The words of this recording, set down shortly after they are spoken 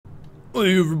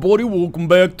Hey everybody, welcome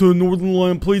back to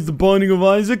Northernlion Plays the Binding of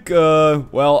Isaac.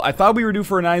 Well, I thought we were due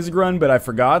for an Isaac run, but I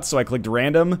forgot, so I clicked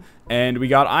random, and we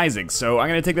got Isaac. So I'm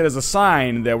gonna take that as a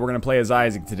sign that we're gonna play as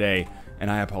Isaac today. And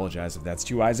I apologize if that's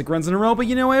 2 Isaac runs in a row, but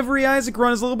you know, every Isaac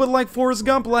run is a little bit like Forrest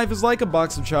Gump. Life is like a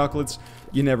box of chocolates.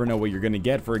 You never know what you're gonna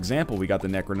get. For example, we got the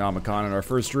Necronomicon in our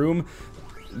first room.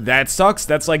 That sucks.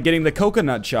 That's like getting the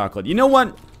coconut chocolate. You know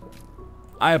what?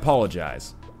 I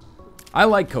apologize. I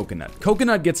like coconut.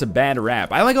 Coconut gets a bad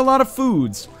rap. I like a lot of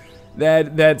foods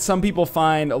that some people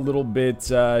find a little bit,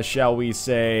 shall we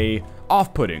say,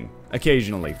 off-putting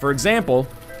occasionally. For example,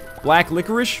 black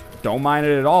licorice, don't mind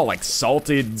it at all. Like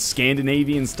salted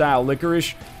Scandinavian-style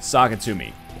licorice, sock it to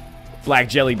me. Black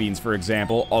jelly beans, for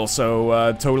example,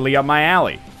 also totally up my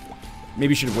alley.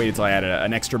 Maybe should have waited till I had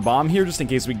an extra bomb here, just in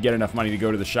case we could get enough money to go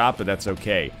to the shop, but that's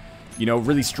okay. You know,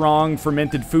 really strong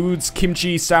fermented foods,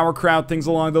 kimchi, sauerkraut, things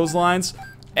along those lines.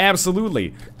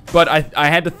 Absolutely. But I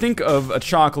had to think of a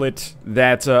chocolate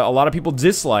that a lot of people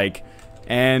dislike,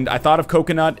 and I thought of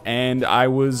coconut, and I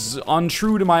was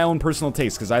untrue to my own personal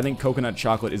taste, because I think coconut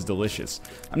chocolate is delicious.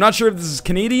 I'm not sure if this is a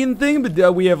Canadian thing,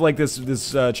 but we have like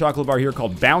this chocolate bar here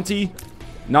called Bounty.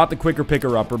 Not the Quicker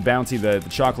Picker-Upper, Bounty, the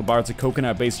chocolate bar. It's a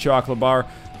coconut-based chocolate bar.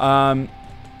 And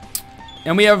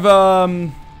we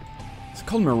have, it's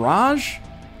called Mirage?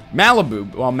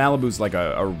 Malibu. Well, Malibu's like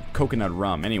a coconut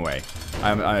rum. Anyway,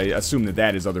 I assume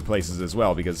that is other places as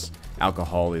well, because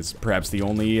alcohol is perhaps the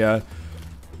only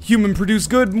human-produced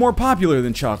good more popular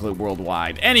than chocolate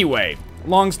worldwide. Anyway,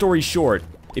 long story short,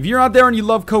 if you're out there and you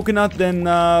love coconut, then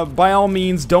by all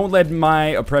means, don't let my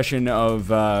oppression of,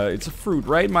 it's a fruit,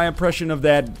 right? My oppression of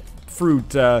that fruit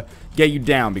get you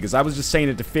down, because I was just saying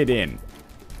it to fit in.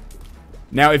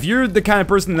 Now, if you're the kind of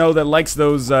person, though, that likes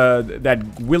those,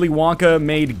 that Willy Wonka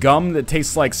made gum that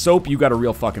tastes like soap, you got a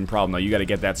real fucking problem, though. You gotta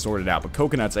get that sorted out. But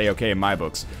coconut's A-okay in my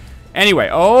books. Anyway,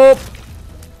 oh!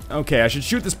 Okay, I should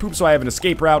shoot this poop so I have an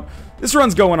escape route. This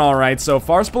run's going alright so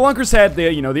far. Spelunker's head,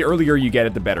 you know, the earlier you get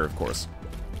it, the better, of course.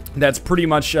 That's pretty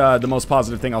much the most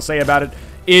positive thing I'll say about it.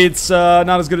 It's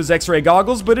not as good as X-ray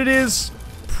goggles, but it is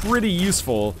pretty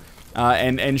useful.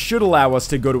 And should allow us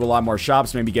to go to a lot more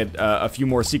shops, maybe get a few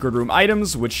more secret room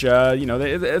items, which, you know,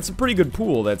 it's a pretty good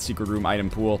pool, that secret room item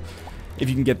pool. If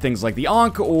you can get things like the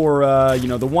Ankh or, you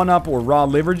know, the 1-Up or raw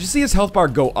liver. Did you see his health bar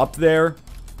go up there?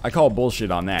 I call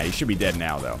bullshit on that. He should be dead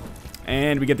now, though.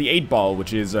 And we get the 8-ball,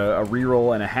 which is a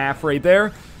reroll and a half right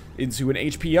there, into an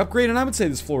HP upgrade, and I would say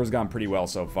this floor has gone pretty well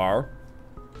so far.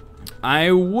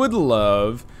 I would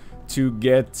love to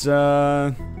get,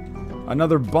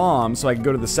 another bomb, so I can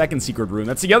go to the second secret room.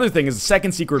 That's the other thing, is the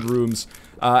second secret room's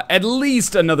at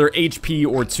least another HP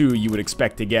or 2 you would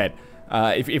expect to get.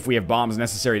 If we have bombs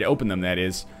necessary to open them, that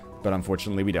is. But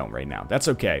unfortunately, we don't right now. That's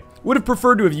okay. Would have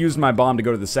preferred to have used my bomb to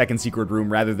go to the second secret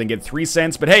room rather than get 3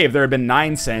 cents. But hey, if there had been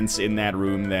 9 cents in that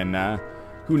room, then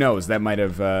who knows? That might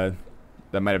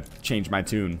have changed my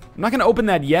tune. I'm not going to open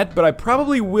that yet, but I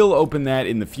probably will open that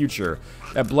in the future.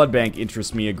 That blood bank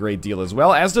interests me a great deal as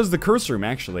well, as does the curse room,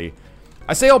 actually.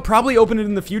 I say I'll probably open it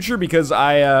in the future because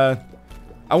I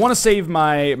want to save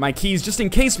my keys just in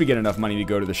case we get enough money to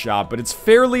go to the shop, but it's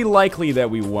fairly likely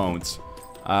that we won't.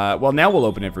 Well, now we'll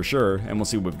open it for sure, and we'll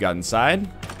see what we've got inside.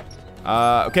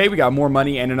 Okay, we got more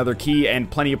money and another key and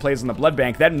plenty of plays in the blood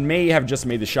bank. That may have just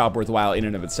made the shop worthwhile in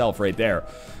and of itself right there.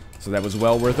 So that was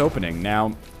well worth opening.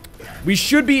 Now, we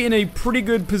should be in a pretty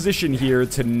good position here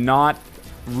to not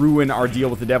ruin our deal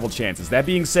with the devil chances. That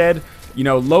being said, you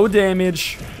know, low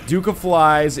damage, Duke of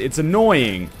Flies, it's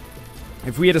annoying.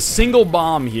 If we had a single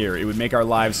bomb here, it would make our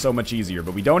lives so much easier.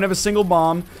 But we don't have a single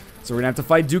bomb, so we're gonna have to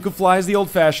fight Duke of Flies the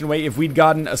old-fashioned way. If we'd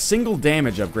gotten a single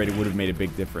damage upgrade, it would have made a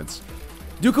big difference.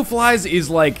 Duke of Flies is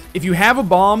like, if you have a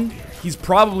bomb, he's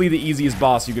probably the easiest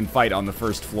boss you can fight on the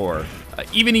first floor.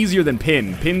 Even easier than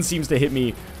Pin. Pin seems to hit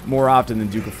me more often than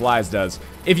Duke of Flies does.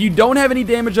 If you don't have any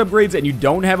damage upgrades and you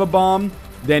don't have a bomb,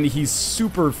 then he's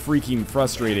super freaking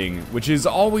frustrating, which is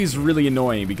always really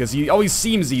annoying because he always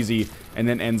seems easy and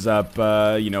then ends up,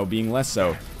 you know, being less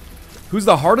so. Who's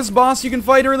the hardest boss you can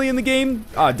fight early in the game?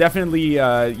 Definitely,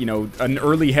 you know, an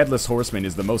early Headless Horseman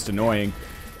is the most annoying.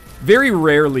 Very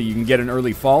rarely you can get an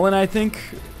early Fallen, I think,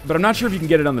 but I'm not sure if you can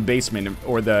get it on the basement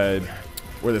or the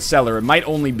cellar. It might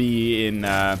only be in,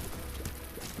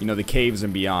 you know, the caves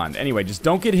and beyond. Anyway, just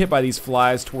don't get hit by these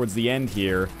flies towards the end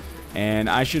here. And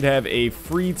I should have a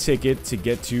free ticket to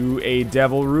get to a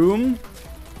devil room.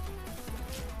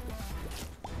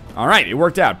 Alright, it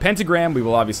worked out. Pentagram we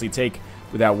will obviously take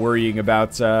without worrying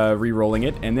about re-rolling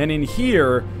it. And then in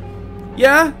here,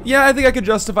 yeah, I think I could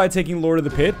justify taking Lord of the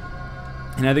Pit.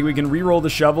 And I think we can re-roll the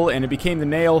shovel, and it became the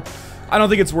nail. I don't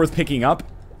think it's worth picking up.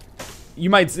 You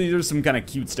might see there's some kind of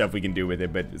cute stuff we can do with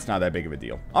it, but it's not that big of a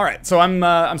deal. All right, so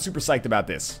I'm super psyched about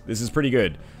this. This is pretty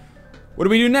good. What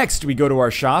do we do next? We go to our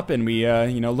shop and we,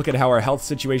 you know, look at how our health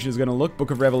situation is going to look.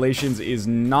 Book of Revelations is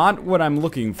not what I'm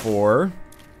looking for,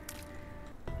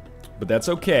 but that's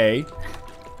okay.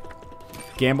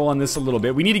 Gamble on this a little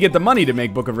bit. We need to get the money to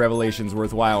make Book of Revelations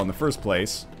worthwhile in the first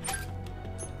place.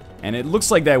 And it looks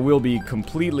like that will be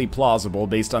completely plausible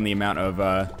based on the amount of,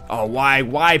 oh,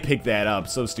 why pick that up?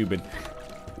 So stupid.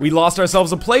 We lost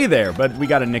ourselves a play there, but we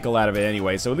got a nickel out of it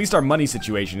anyway, so at least our money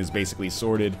situation is basically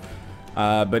sorted.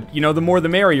 But, you know, the more the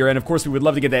merrier, and of course we would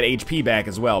love to get that HP back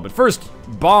as well. But first,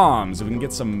 bombs. If we can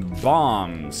get some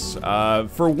bombs.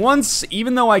 For once,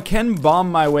 even though I can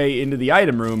bomb my way into the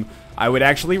item room, I would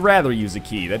actually rather use a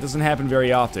key. That doesn't happen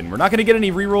very often. We're not going to get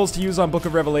any rerolls to use on Book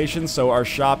of Revelation, so our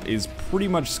shop is pretty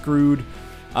much screwed.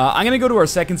 I'm going to go to our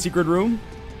second secret room.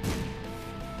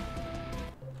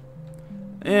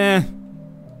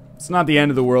 It's not the end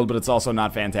of the world, but it's also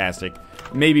not fantastic.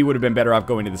 Maybe would have been better off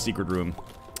going to the secret room.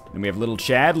 Then we have Little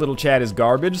Chad. Little Chad is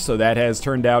garbage, so that has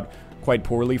turned out quite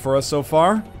poorly for us so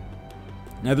far.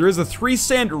 Now, there is a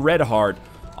 3-cent red heart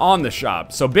on the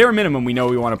shop, so bare minimum, we know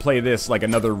we want to play this like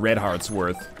another red heart's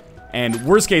worth. And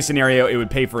worst case scenario, it would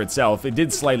pay for itself. It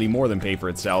did slightly more than pay for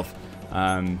itself.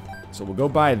 So we'll go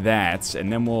buy that,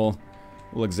 and then we'll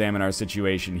examine our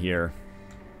situation here.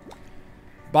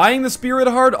 Buying the Spirit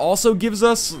Heart also gives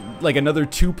us, like, another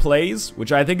 2 plays,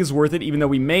 which I think is worth it, even though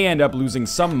we may end up losing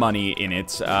some money in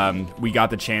it. We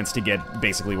got the chance to get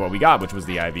basically what we got, which was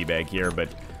the IV bag here, but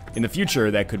in the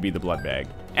future, that could be the blood bag.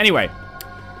 Anyway,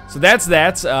 so that's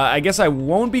that. I guess I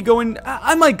won't be going...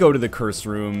 I might go to the curse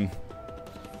room.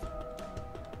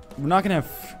 We're not gonna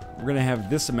have... We're gonna have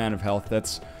this amount of health.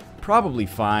 That's probably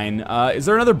fine. Is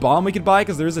there another bomb we could buy?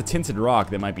 Because there is a tinted rock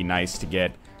that might be nice to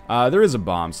get. There is a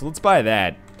bomb, so let's buy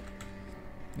that.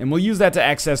 And we'll use that to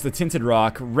access the tinted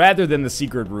rock rather than the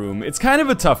secret room. It's kind of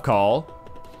a tough call.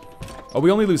 Oh, we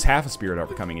only lose half a spirit heart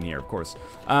for coming in here, of course.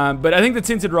 But I think the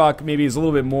tinted rock maybe is a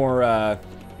little bit more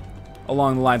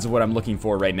along the lines of what I'm looking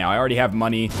for right now. I already have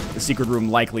money. The secret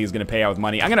room likely is going to pay out with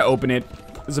money. I'm going to open it.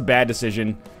 This is a bad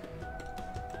decision.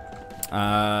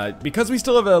 Because we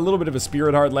still have a little bit of a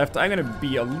spirit heart left, I'm going to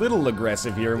be a little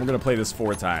aggressive here, and we're going to play this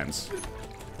 4 times.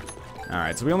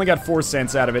 Alright, so we only got 4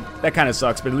 cents out of it. That kind of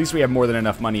sucks, but at least we have more than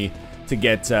enough money to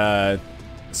get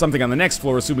something on the next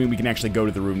floor, assuming we can actually go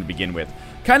to the room to begin with.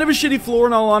 Kind of a shitty floor,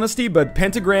 in all honesty, but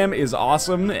Pentagram is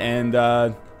awesome, and,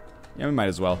 yeah, we might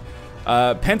as well.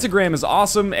 Pentagram is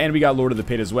awesome, and we got Lord of the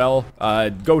Pit as well.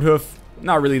 Goat Hoof,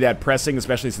 not really that pressing,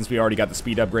 especially since we already got the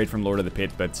speed upgrade from Lord of the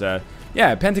Pit, but,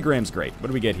 yeah, Pentagram's great. What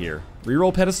do we get here?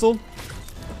 Reroll pedestal?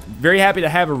 Very happy to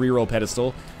have a reroll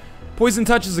pedestal. Poison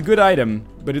Touch is a good item,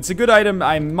 but it's a good item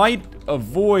I might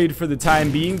avoid for the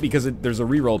time being because there's a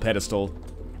reroll pedestal.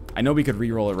 I know we could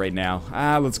reroll it right now.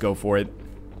 Let's go for it.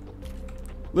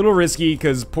 Little risky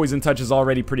because Poison Touch is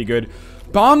already pretty good.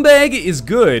 Bomb Bag is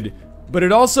good, but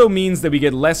it also means that we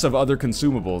get less of other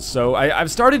consumables. So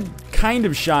I've started kind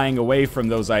of shying away from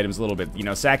those items a little bit. You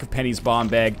know, Sack of Pennies, Bomb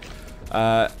Bag.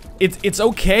 It's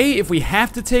okay. If we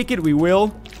have to take it, we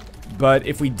will. But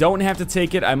if we don't have to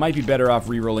take it, I might be better off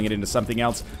re-rolling it into something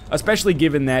else. Especially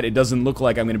given that it doesn't look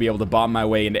like I'm going to be able to bomb my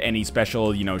way into any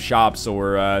special, you know, shops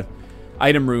or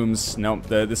item rooms. No,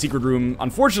 the secret room,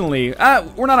 unfortunately,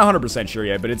 we're not 100% sure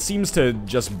yet, but it seems to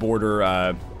just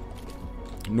border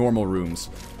normal rooms.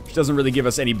 Which doesn't really give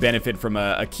us any benefit from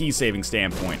a key saving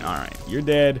standpoint. Alright, you're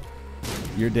dead.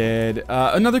 You're dead.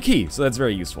 Another key, so that's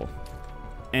very useful.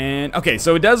 And, okay,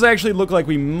 so it does actually look like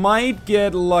we might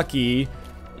get lucky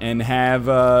and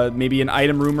have maybe an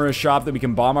item room or a shop that we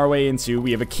can bomb our way into. We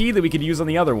have a key that we could use on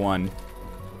the other one.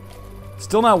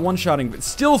 Still not one-shotting, but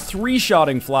still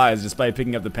 3-shotting flies despite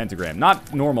picking up the pentagram.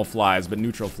 Not normal flies, but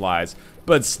neutral flies.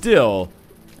 But still,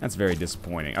 that's very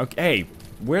disappointing. Okay,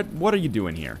 what are you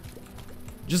doing here?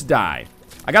 Just die.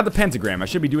 I got the pentagram. I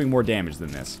should be doing more damage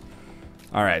than this.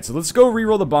 Alright, so let's go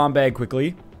reroll the bomb bag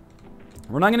quickly.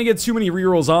 We're not going to get too many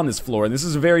rerolls on this floor, and this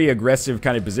is a very aggressive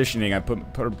kind of positioning I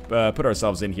put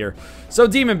ourselves in here. So,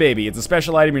 Demon Baby, it's a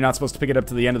special item. You're not supposed to pick it up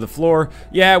to the end of the floor.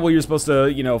 Yeah, well, you're supposed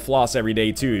to, you know, floss every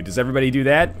day, too. Does everybody do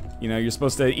that? You know, you're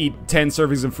supposed to eat 10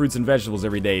 servings of fruits and vegetables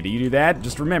every day. Do you do that?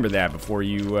 Just remember that before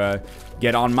you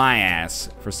get on my ass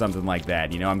for something like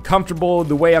that. You know, I'm comfortable with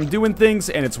the way I'm doing things,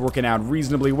 and it's working out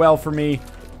reasonably well for me.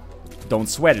 Don't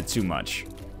sweat it too much.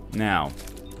 Now,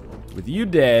 with you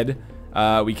dead...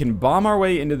 we can bomb our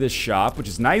way into this shop, which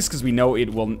is nice because we know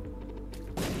it will...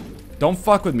 Don't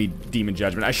fuck with me, Demon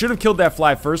Judgment. I should have killed that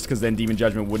fly first because then Demon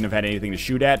Judgment wouldn't have had anything to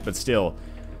shoot at, but still,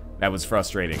 that was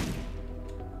frustrating.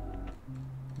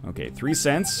 Okay, 3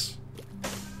 cents.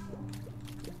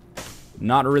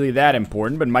 Not really that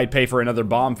important, but might pay for another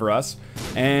bomb for us.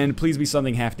 And please be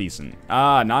something half decent.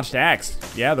 Ah, notched axe.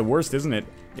 Yeah, the worst, isn't it?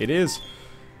 It is.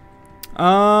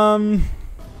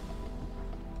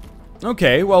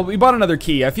 Okay, well, we bought another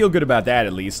key. I feel good about that,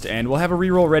 at least. And we'll have a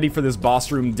reroll ready for this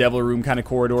boss room, devil room kind of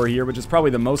corridor here, which is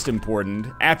probably the most important.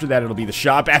 After that, it'll be the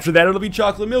shop. After that, it'll be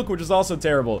chocolate milk, which is also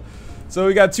terrible. So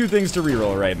we got 2 things to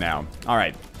reroll right now.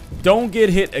 Alright. Don't get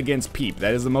hit against Peep.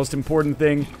 That is the most important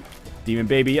thing. Demon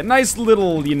Baby. A nice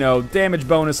little, you know, damage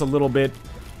bonus a little bit.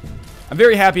 I'm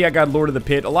very happy I got Lord of the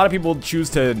Pit. A lot of people choose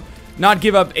to not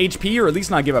give up HP, or at least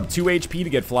not give up 2 HP to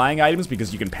get flying items,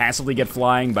 because you can passively get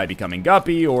flying by becoming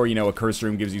Guppy, or, you know, a Curse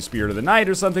Room gives you Spirit of the Night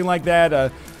or something like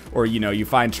that, or, you know, you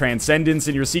find Transcendence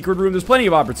in your Secret Room. There's plenty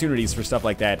of opportunities for stuff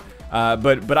like that,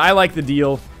 but I like the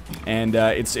deal, and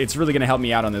it's really going to help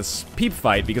me out on this Peep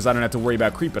fight, because I don't have to worry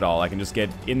about creep at all. I can just get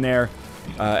in there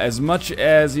as much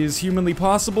as is humanly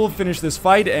possible, finish this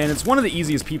fight, and it's one of the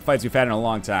easiest Peep fights we've had in a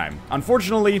long time.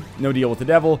 Unfortunately, no deal with the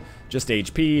devil, just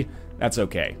HP. That's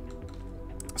okay.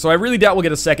 So I really doubt we'll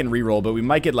get a second reroll, but we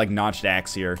might get, like, notched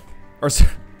axe here. Or,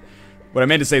 what I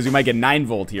meant to say is we might get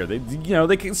 9-volt here. They, you know,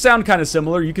 they can sound kind of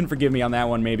similar. You can forgive me on that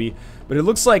one, maybe. But it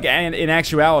looks like, in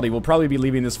actuality, we'll probably be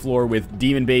leaving this floor with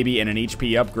Demon Baby and an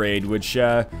HP upgrade, which,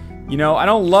 you know, I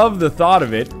don't love the thought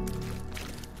of it.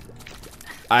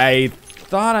 I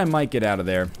thought I might get out of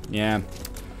there. Yeah.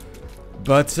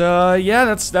 But, yeah,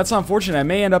 that's unfortunate. I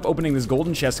may end up opening this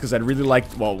golden chest because I'd really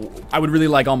like, well, I would really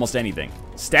like almost anything.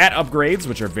 Stat upgrades,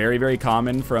 which are very, very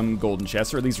common from golden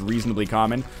chests, or at least reasonably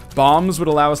common. Bombs would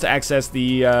allow us to access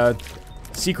the,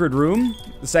 secret room.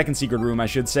 The second secret room, I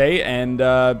should say. And,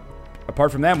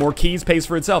 apart from that, more keys pays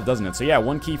for itself, doesn't it? So, yeah,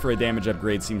 1 key for a damage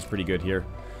upgrade seems pretty good here.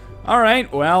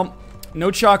 Alright, well, no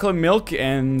chocolate milk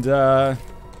and,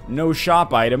 no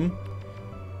shop item.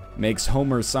 Makes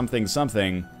Homer something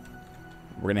something.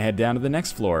 We're gonna head down to the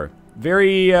next floor.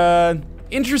 Very,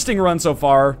 interesting run so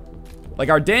far. Like,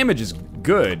 our damage is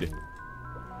good.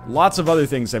 Lots of other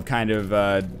things have kind of,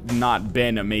 not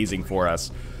been amazing for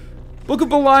us. Book of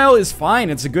Belial is fine.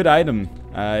 It's a good item.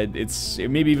 It's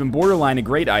maybe even borderline a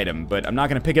great item, but I'm not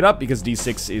gonna pick it up because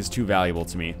D6 is too valuable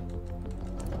to me.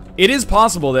 It is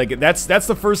possible that that's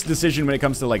the first decision when it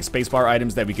comes to, like, spacebar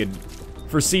items that we could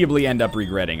foreseeably end up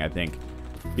regretting, I think.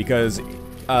 Because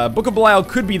Book of Belial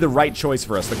could be the right choice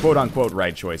for us, the quote-unquote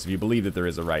right choice, if you believe that there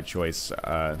is a right choice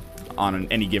on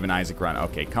any given Isaac run.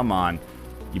 Okay, come on.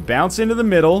 You bounce into the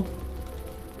middle.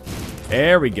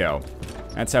 There we go.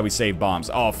 That's how we save bombs.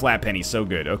 Oh, flat penny, so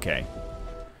good. Okay.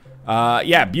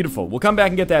 Yeah, beautiful. We'll come back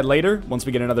and get that later, once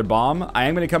we get another bomb. I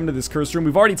am going to come into this curse room.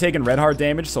 We've already taken red heart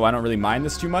damage, so I don't really mind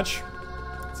this too much.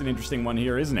 It's an interesting one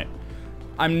here, isn't it?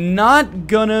 I'm not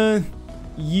gonna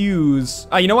use...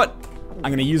 you know what?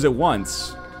 I'm gonna use it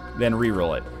once, then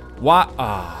re-roll it. Why?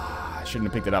 I shouldn't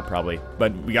have picked it up, probably.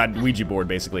 But we got Ouija board,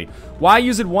 basically. Why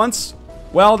use it once?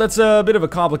 Well, that's a bit of a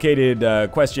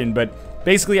complicated question, but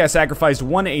basically I sacrificed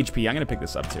 1 HP. I'm gonna pick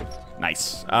this up, too.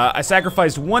 Nice. I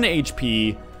sacrificed 1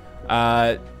 HP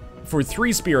for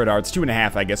 3 Spirit Hearts,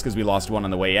 2.5, I guess, because we lost 1 on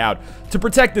the way out, to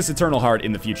protect this Eternal Heart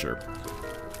in the future.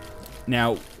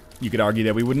 Now, you could argue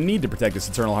that we wouldn't need to protect this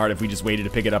Eternal Heart if we just waited to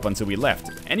pick it up until we left.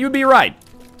 And you would be right.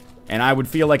 And I would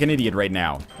feel like an idiot right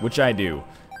now, which I do.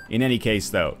 In any case,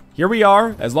 though, here we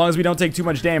are. As long as we don't take too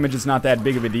much damage, it's not that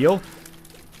big of a deal.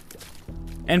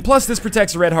 And plus, this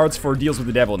protects red hearts for deals with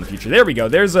the devil in the future. There we go.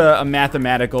 There's a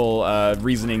mathematical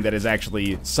reasoning that is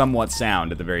actually somewhat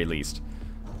sound, at the very least.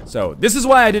 So, this is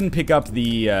why I didn't pick up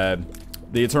the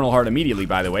Eternal Heart immediately,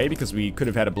 by the way, because we could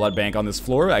have had a blood bank on this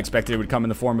floor. I expected it would come in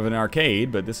the form of an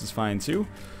arcade, but this is fine, too.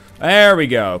 There we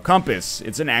go. Compass.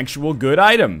 It's an actual good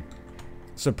item.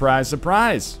 Surprise,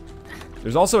 surprise.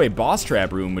 There's also a boss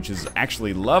trap room, which is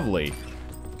actually lovely.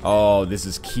 Oh, this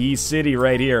is Key City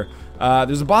right here.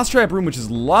 There's a boss trap room, which is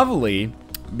lovely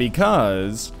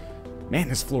because... Man,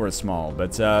 this floor is small.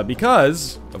 But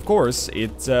because, of course,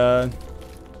 it...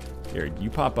 Here, you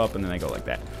pop up and then I go like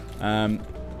that.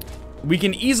 We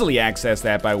can easily access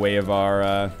that by way of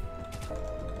our...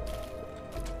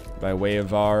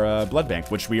 blood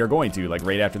bank, which we are going to, like,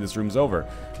 right after this room's over.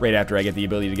 Right after I get the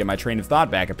ability to get my train of thought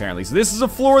back, apparently. So this is a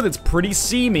floor that's pretty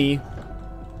seamy.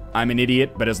 I'm an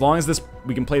idiot, but as long as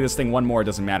we can play this thing one more, it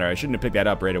doesn't matter. I shouldn't have picked that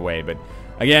up right away, but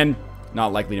again,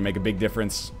 not likely to make a big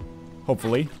difference.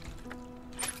 Hopefully.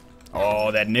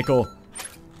 Oh, that nickel.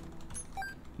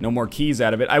 No more keys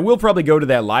out of it. I will probably go to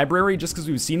that library, just because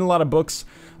we've seen a lot of books.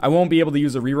 I won't be able to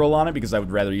use a reroll on it, because I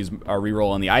would rather use our reroll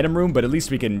on the item room, but at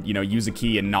least we can, you know, use a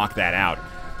key and knock that out.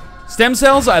 Stem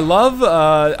cells, I love.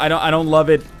 I don't love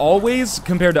it always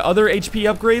compared to other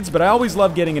HP upgrades, but I always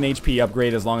love getting an HP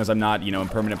upgrade as long as I'm not, you know, in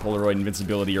permanent Polaroid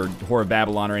invincibility or Whore of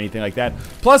Babylon or anything like that.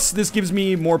 Plus, this gives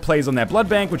me more plays on that blood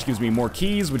bank, which gives me more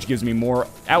keys, which gives me more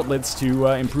outlets to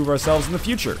improve ourselves in the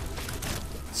future.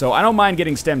 So I don't mind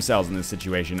getting stem cells in this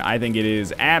situation. I think it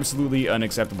is absolutely an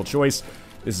acceptable choice.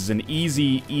 This is an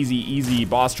easy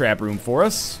boss trap room for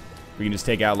us. We can just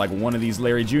take out like one of these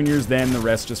Larry Juniors, then the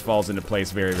rest just falls into place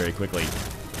very quickly.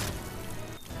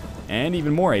 And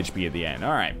even more HP at the end.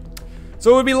 All right.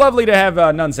 So it would be lovely to have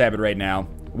Nun's Habit right now.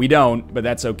 We don't, but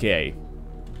that's okay.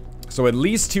 So at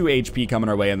least 2 HP coming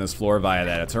our way on this floor via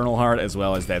that Eternal Heart as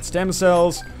well as that Stem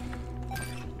Cells.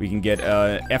 We can get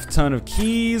a F-ton of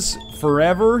keys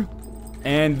forever.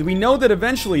 And we know that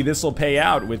eventually this will pay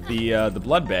out with the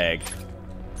blood bag.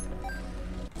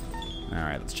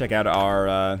 Alright, let's check out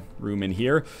our room in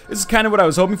here. This is kind of what I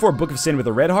was hoping for, Book of Sin with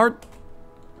a red heart.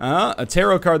 A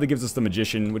tarot card that gives us the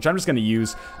Magician, which I'm just going to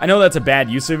use. I know that's a bad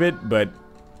use of it, but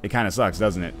it kind of sucks,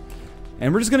 doesn't it?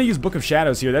 And we're just going to use Book of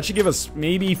Shadows here. That should give us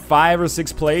maybe 5 or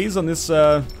 6 plays on this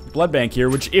blood bank here,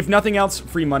 which, if nothing else,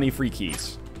 free money, free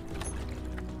keys.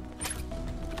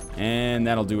 And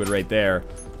that'll do it right there.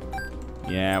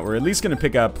 Yeah, we're at least going to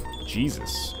pick up,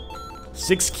 Jesus,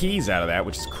 6 keys out of that,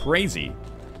 which is crazy.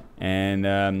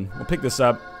 And we'll pick this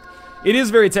up. It is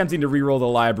very tempting to reroll the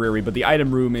library, but the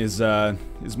item room is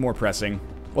more pressing.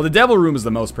 Well, the devil room is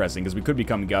the most pressing, because we could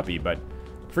become Guppy, but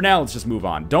for now, let's just move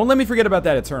on. Don't let me forget about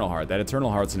that Eternal Heart. That Eternal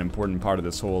Heart's an important part of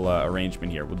this whole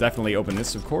arrangement here. We'll definitely open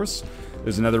this, of course.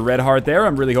 There's another red heart there.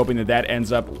 I'm really hoping that that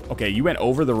ends up... Okay, you went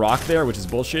over the rock there, which is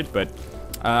bullshit, but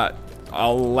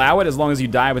I'll allow it as long as you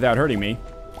die without hurting me.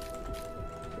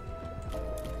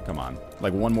 Come on.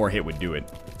 Like, one more hit would do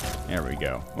it. There we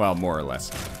go. Well, more or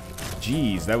less.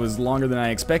 Jeez, that was longer than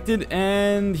I expected,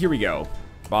 and here we go.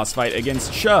 Boss fight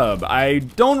against Chubb. I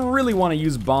don't really want to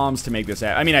use bombs to make this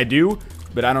happen. I mean, I do,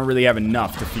 but I don't really have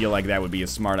enough to feel like that would be a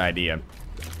smart idea.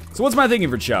 So what's my thinking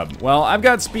for Chubb? Well, I've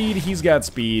got speed, he's got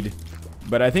speed,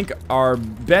 but I think our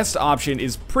best option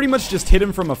is pretty much just hit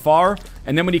him from afar,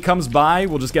 and then when he comes by,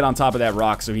 we'll just get on top of that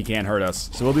rock so he can't hurt us.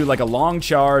 So we'll do like a long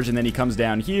charge, and then he comes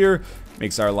down here.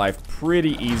 Makes our life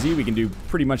pretty easy. We can do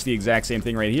pretty much the exact same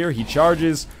thing right here. He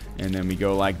charges, and then we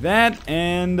go like that,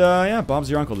 and yeah, Bob's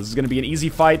your uncle. This is going to be an easy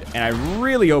fight, and I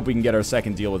really hope we can get our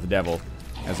second deal with the devil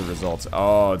as a result.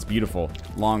 Oh, it's beautiful.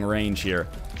 Long range here.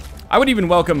 I would even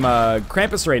welcome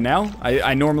Krampus right now.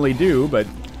 I normally do, but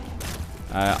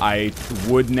I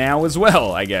would now as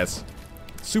well, I guess.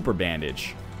 Super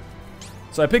bandage.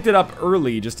 So I picked it up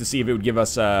early just to see if it would give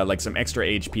us like some extra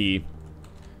HP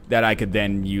that I could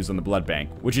then use on the blood bank,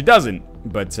 which it doesn't,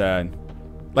 but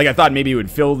like I thought maybe it would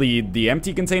fill the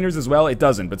empty containers as well. It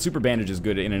doesn't, but super bandage is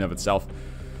good in and of itself.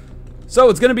 So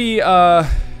it's gonna be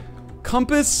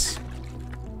compass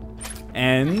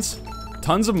and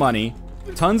tons of money,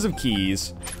 tons of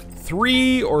keys,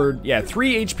 3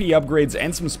 HP upgrades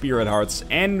and some spirit hearts,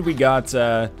 and we got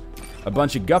a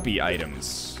bunch of guppy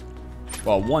items.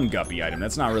 Well, 1 guppy item.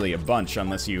 That's not really a bunch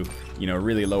unless you know,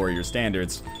 really lower your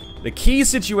standards. The key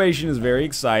situation is very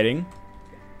exciting.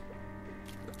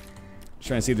 Just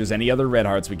trying to see if there's any other red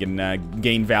hearts we can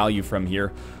gain value from here.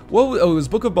 Whoa, oh, it was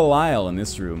Book of Belial in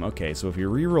this room. Okay, so if you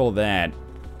reroll that,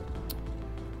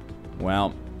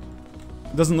 well,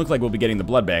 it doesn't look like we'll be getting the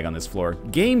blood bag on this floor.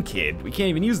 Game Kid, we can't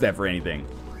even use that for anything.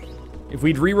 If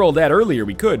we'd rerolled that earlier,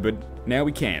 we could, but now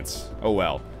we can't. Oh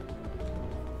well.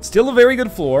 Still a very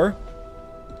good floor.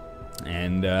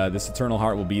 And this Eternal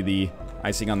Heart will be the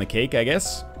icing on the cake, I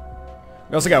guess.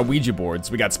 We also got Ouija boards.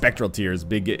 We got Spectral Tears,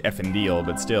 big effing deal,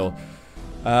 but still.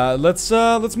 Let's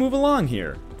move along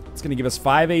here. It's gonna give us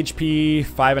 5 HP,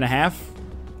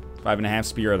 5.5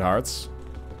 Spirit Hearts.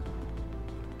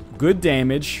 Good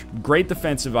damage, great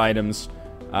defensive items,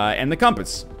 and the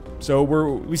compass. So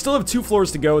we still have 2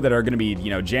 floors to go that are gonna be,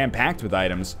 you know, jam-packed with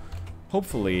items.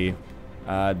 Hopefully,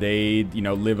 they, you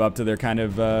know, live up to their kind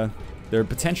of their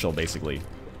potential, basically.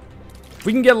 If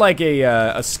we can get like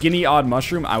a skinny odd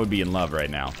mushroom, I would be in love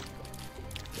right now.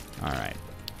 All right.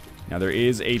 Now there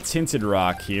is a tinted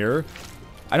rock here.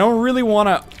 I don't really want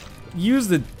to use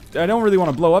the... I don't really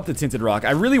want to blow up the tinted rock. I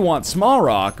really want small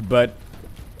rock, but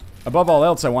above all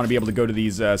else, I want to be able to go to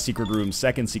these secret rooms,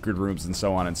 second secret rooms, and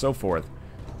so on and so forth.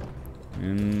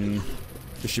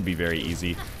 This should be very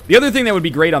easy. The other thing that would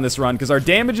be great on this run, because our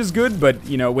damage is good, but,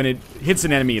 you know, when it hits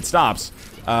an enemy, it stops.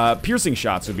 Piercing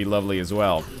shots would be lovely as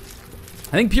well.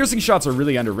 I think piercing shots are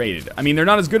really underrated. I mean, they're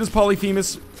not as good as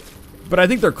Polyphemus, but I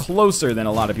think they're closer than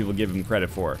a lot of people give them credit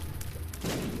for.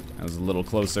 That was a little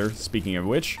closer, speaking of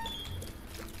which.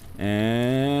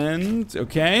 And,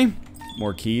 okay.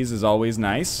 More keys is always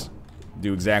nice.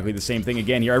 do exactly the same thing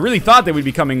again here. I really thought that we'd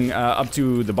be coming up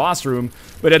to the boss room,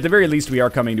 but at the very least we are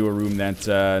coming to a room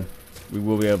that we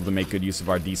will be able to make good use of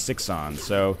our D6 on.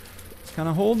 So just kind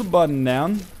of hold the button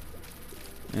down,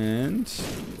 and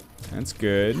that's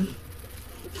good.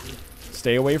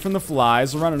 Stay away from the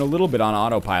flies. We're running a little bit on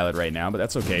autopilot right now, but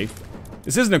that's okay.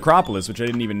 This is Necropolis, which I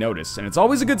didn't even notice, and it's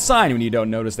always a good sign when you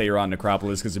don't notice that you're on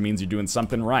Necropolis, because it means you're doing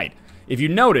something right. If you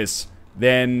notice,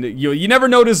 then you never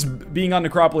notice being on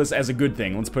Necropolis as a good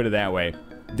thing. Let's put it that way.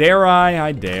 Dare I?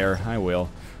 I dare. I will.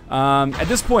 At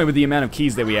this point, with the amount of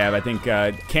keys that we have, I think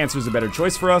Cancer's a better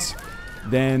choice for us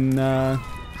than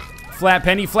Flat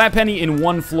Penny. Flat Penny in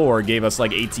one floor gave us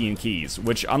like 18 keys,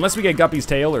 which, unless we get Guppy's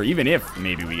Tail, or even if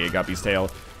maybe we get Guppy's Tail,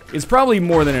 is probably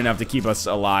more than enough to keep us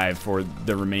alive for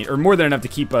the or more than enough to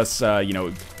keep us, you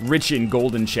know, rich in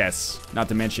golden chests. Not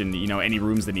to mention, you know, any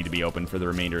rooms that need to be open for the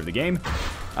remainder of the game.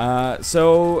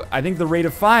 So I think the rate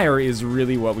of fire is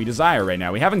really what we desire right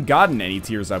now. We haven't gotten any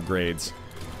tiers upgrades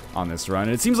on this run,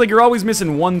 and it seems like you're always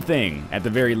missing one thing at the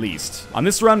very least. On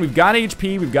this run, we've got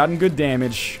HP, we've gotten good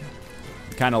damage,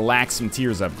 we kind of lack some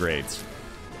tiers upgrades.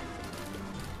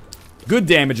 Good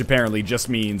damage apparently just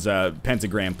means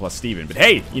Pentagram plus Steven. But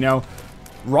hey, you know,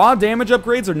 raw damage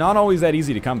upgrades are not always that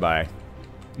easy to come by.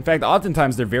 In fact,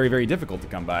 oftentimes they're very, very difficult to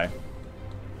come by.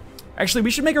 Actually,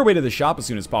 we should make our way to the shop as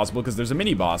soon as possible, because there's a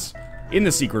mini-boss in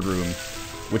the secret room,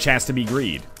 which has to be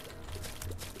greed.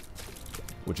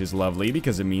 Which is lovely,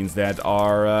 because it means that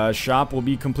our shop will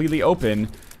be completely open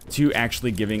to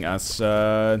actually giving us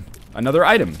another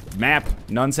item. Map,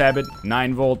 Nun's Habit,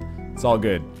 9-volt, it's all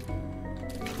good.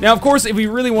 Now, of course, if we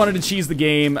really wanted to cheese the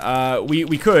game,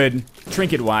 we could,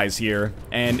 trinket-wise here,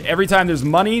 and every time there's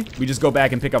money, we just go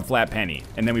back and pick up Flat Penny,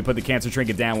 and then we put the Cancer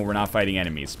Trinket down when we're not fighting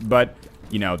enemies. But,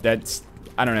 you know,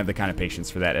 I don't have the kind of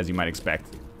patience for that, as you might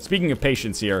expect. Speaking of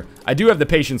patience here, I do have the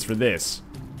patience for this.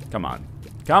 Come on.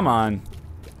 Come on.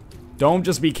 Don't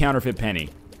just be Counterfeit Penny.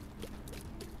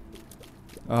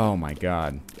 Oh my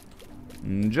god.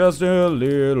 Just a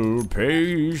little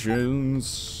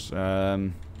patience.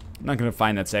 I'm not gonna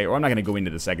find that or I'm not gonna go into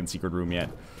the second secret room yet.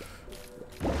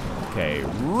 Okay,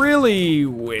 really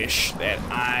wish that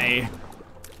I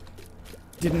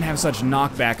didn't have such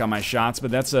knockback on my shots,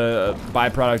 but that's a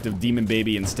byproduct of Demon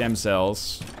Baby and stem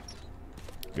cells.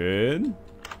 Good.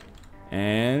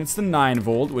 And it's the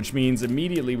 9-volt, which means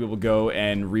immediately we will go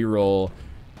and reroll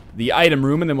the item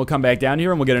room, and then we'll come back down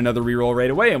here and we'll get another reroll right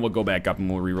away, and we'll go back up and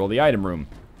we'll reroll the item room.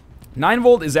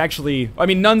 9-volt is actually, I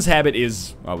mean, Nun's Habit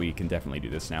is, well, we can definitely do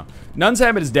this now. Nun's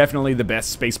Habit is definitely the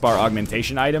best spacebar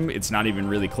augmentation item. It's not even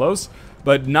really close,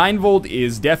 but 9-volt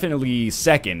is definitely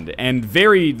second, and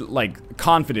very, like,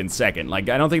 confident second. Like,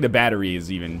 I don't think the battery is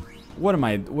even, what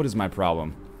is my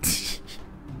problem?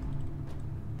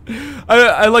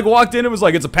 I like walked in and was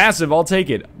like, it's a passive, I'll take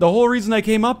it. The whole reason I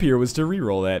came up here was to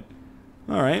reroll that.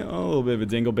 Alright, a little bit of a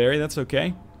dingleberry, that's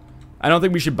okay. I don't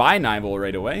think we should buy 9-volt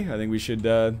right away. I think we should,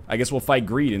 I guess we'll fight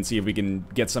greed and see if we can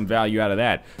get some value out of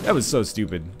that. That was so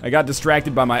stupid. I got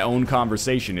distracted by my own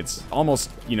conversation. It's almost,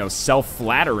 you know,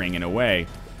 self-flattering in a way.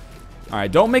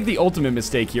 Alright, don't make the ultimate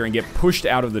mistake here and get pushed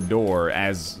out of the door,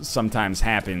 as sometimes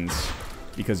happens,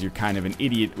 because you're kind of an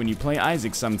idiot when you play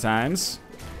Isaac sometimes.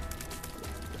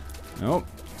 Nope.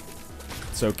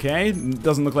 It's okay. It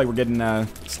doesn't look like we're getting a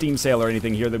Steam sale or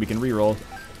anything here that we can reroll.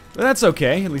 But that's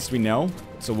okay. At least we know.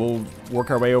 So we'll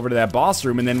work our way over to that boss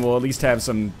room, and then we'll at least have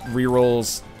some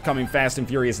rerolls coming fast and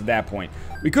furious at that point.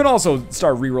 We could also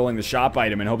start rerolling the shop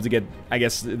item and hope to get, I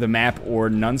guess, the map or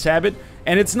Nun's Habit.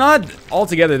 And it's not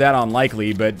altogether that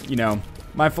unlikely, but, you know,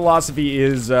 my philosophy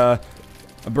is a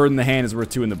bird in the hand is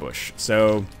worth two in the bush.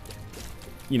 So,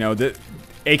 you know,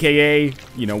 AKA,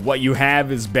 you know, what you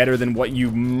have is better than what you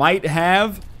might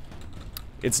have.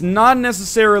 It's not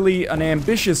necessarily an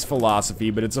ambitious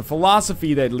philosophy, but it's a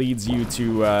philosophy that leads you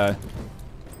to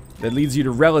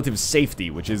relative safety,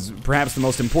 which is perhaps the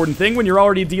most important thing when you're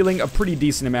already dealing a pretty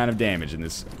decent amount of damage in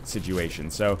this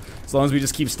situation. So, as long as we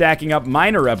just keep stacking up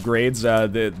minor upgrades,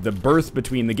 the berth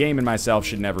between the game and myself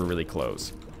should never really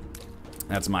close.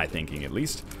 That's my thinking, at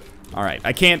least. All right,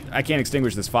 I can't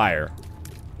extinguish this fire.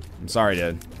 I'm sorry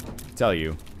to tell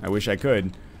you. I wish I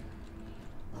could.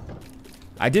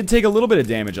 I did take a little bit of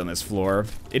damage on this floor.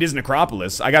 It is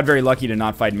Necropolis. I got very lucky to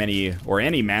not fight many or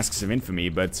any Masks of Infamy,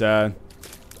 but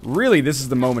really, this is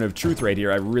the moment of truth right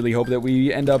here. I really hope that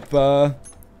we end up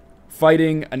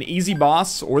fighting an easy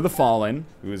boss or the Fallen,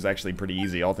 who is actually pretty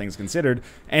easy, all things considered.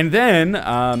 And then,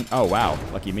 oh wow,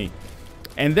 lucky me.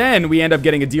 And then we end up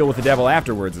getting a deal with the devil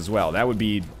afterwards as well. That would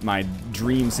be my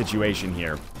dream situation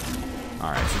here.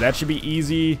 Alright, so that should be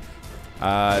easy.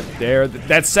 There.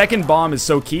 That second bomb is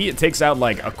so key. It takes out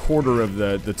like a quarter of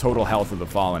the total health of the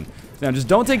Fallen. Now, just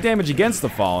don't take damage against the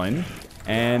Fallen,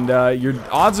 and your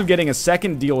odds of getting a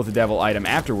second Deal with the Devil item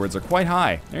afterwards are quite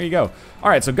high. There you go. All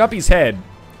right, so Guppy's head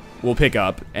we'll pick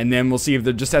up, and then we'll see if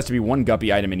there just has to be one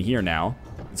Guppy item in here now.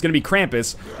 It's going to be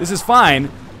Krampus. This is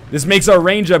fine. This makes our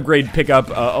range upgrade pickup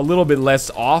a little bit less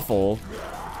awful.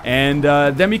 And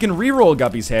then we can reroll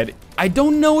Guppy's head. I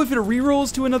don't know if it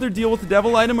rerolls to another Deal with the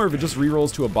Devil item or if it just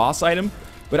rerolls to a boss item.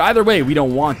 But either way, we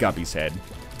don't want Guppy's head.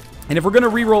 And if we're going to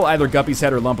reroll either Guppy's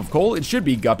head or Lump of Coal, it should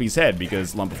be Guppy's head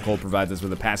because Lump of Coal provides us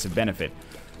with a passive benefit.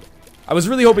 I was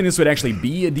really hoping this would actually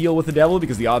be a Deal with the Devil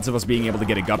because the odds of us being able to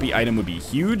get a Guppy item would be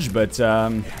huge. But,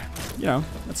 you know,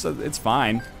 it's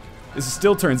fine. This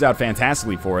still turns out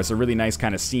fantastically for us. A really nice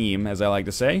kind of seam, as I like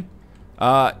to say.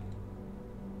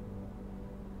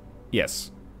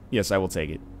 Yes. Yes, I will take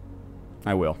it.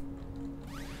 I will.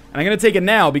 And I'm going to take it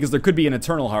now because there could be an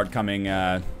Eternal Heart coming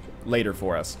later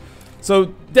for us.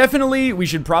 So, definitely, we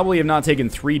should probably have not taken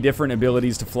 3 different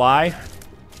abilities to fly.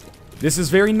 This is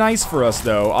very nice for us,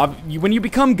 though. When you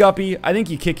become Guppy, I think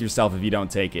you kick yourself if you don't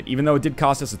take it. Even though it did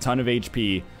cost us a ton of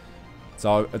HP, it's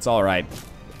all right.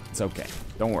 It's okay.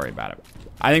 Don't worry about it.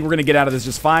 I think we're going to get out of this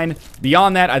just fine.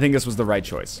 Beyond that, I think this was the right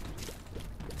choice.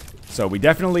 So we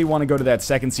definitely want to go to that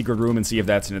second secret room and see if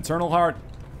that's an Eternal Heart.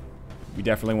 We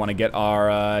definitely want to get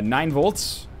our 9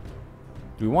 volts.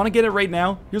 Do we want to get it right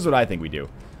now? Here's what I think we do.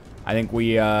 I think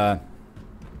we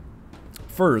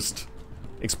first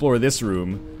explore this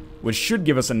room, which should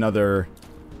give us another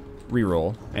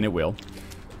reroll, and it will.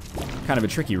 Kind of a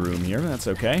tricky room here, but that's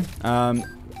okay.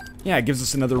 Yeah, it gives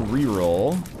us another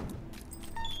reroll.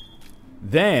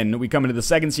 Then we come into the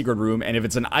second secret room, and if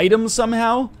it's an item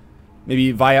somehow,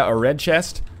 maybe via a red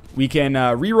chest, we can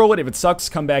reroll it. If it sucks,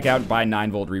 come back out and buy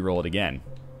 9 volt, reroll it again.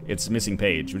 It's missing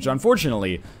page, which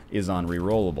unfortunately is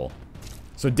unrerollable.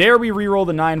 So dare we reroll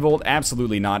the 9 volt?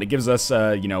 Absolutely not. It gives us,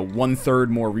 you know, 1/3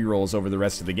 more rerolls over the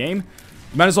rest of the game.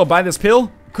 You might as well buy this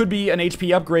pill. Could be an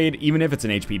HP upgrade, even if it's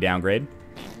an HP downgrade.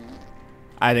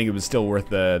 I think it was still worth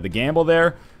the gamble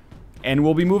there. And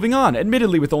we'll be moving on,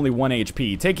 admittedly with only 1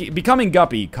 HP. Becoming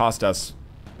Guppy cost us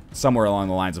somewhere along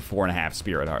the lines of 4.5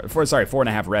 spirit hearts.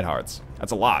 4.5 red hearts.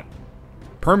 That's a lot.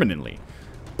 Permanently.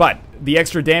 But the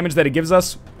extra damage that it gives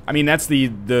us, I mean, that's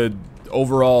the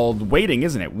overall weighting,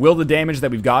 isn't it? Will the damage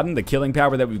that we've gotten, the killing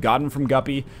power that we've gotten from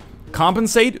Guppy,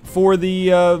 compensate for the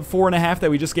 4.5 that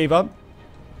we just gave up?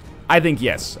 I think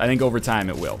yes. I think over time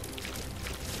it will.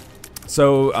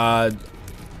 So,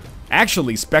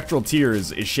 actually, Spectral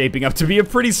Tears is shaping up to be a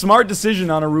pretty smart decision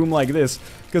on a room like this,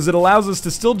 because it allows us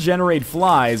to still generate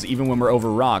flies even when we're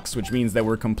over rocks, which means that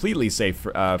we're completely safe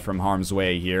from harm's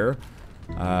way here.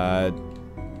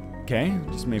 Okay,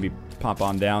 just maybe pop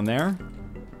on down there.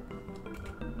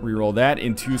 Reroll that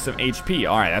into some HP.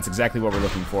 All right, that's exactly what we're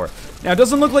looking for. Now, it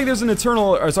doesn't look like there's an it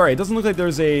doesn't look like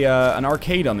there's an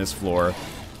arcade on this floor.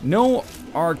 No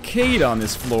arcade on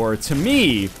this floor, to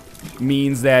me,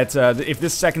 means that if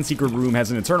this second secret room has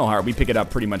an Eternal Heart, we pick it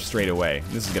up pretty much straight away.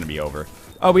 This is going to be over.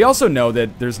 We also know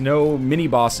that there's no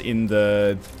mini-boss in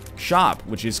the shop,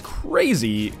 which is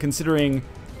crazy considering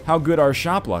how good our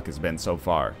shop luck has been so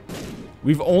far.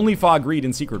 We've only fought greed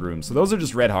in secret rooms, so those are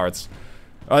just red hearts.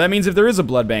 That means if there is a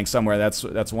blood bank somewhere,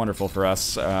 that's wonderful for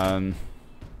us.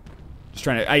 Just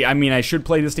trying to, I mean, I should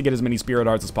play this to get as many spirit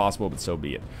hearts as possible, but so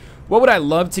be it. What would I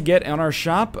love to get on our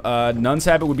shop? Nun's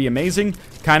Habit would be amazing.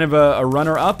 Kind of a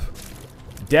runner-up.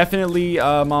 Definitely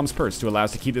Mom's Purse to allow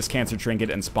us to keep this cancer trinket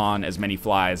and spawn as many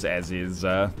flies as is,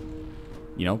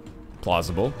 you know,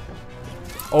 plausible.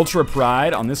 Ultra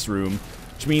Pride on this room,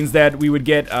 which means that we would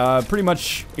get pretty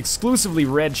much exclusively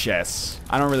red chests.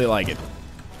 I don't really like it.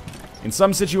 In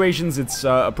some situations, it's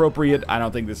appropriate. I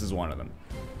don't think this is one of them.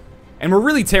 And we're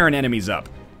really tearing enemies up.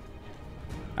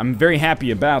 I'm very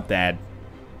happy about that.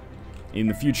 In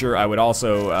the future, I would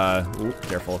also, ooh,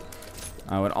 careful.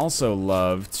 I would also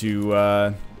love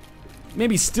to,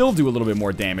 maybe still do a little bit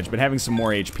more damage, but having some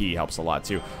more HP helps a lot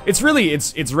too. It's really,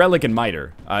 it's Relic and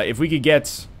Miter. If we could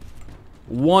get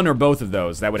one or both of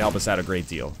those, that would help us out a great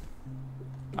deal.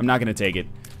 I'm not gonna take it.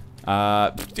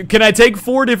 Can I take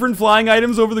 4 different flying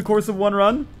items over the course of one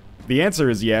run? The answer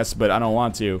is yes, but I don't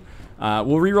want to.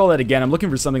 We'll reroll that again. I'm looking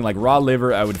for something like Raw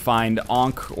Liver. I would find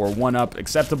Onk or 1-Up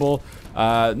acceptable.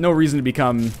 No reason to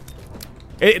become...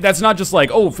 that's not just like,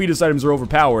 oh, fetus items are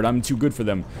overpowered, I'm too good for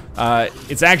them.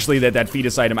 It's actually that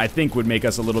fetus item, I think, would make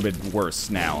us a little bit worse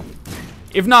now.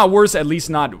 If not worse, at least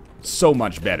not so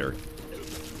much better.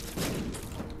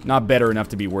 Not better enough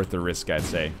to be worth the risk, I'd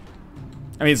say.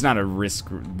 I mean, it's not a risk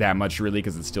that much, really,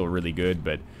 because it's still really good,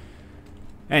 but...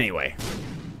 Anyway.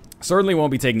 Certainly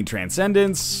won't be taking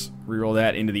Transcendence. Reroll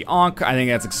that into the Ankh. I think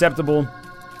that's acceptable.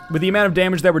 With the amount of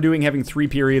damage that we're doing, having 3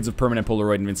 periods of permanent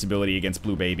Polaroid invincibility against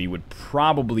Blue Baby would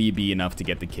probably be enough to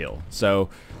get the kill. So,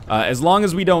 as long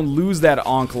as we don't lose that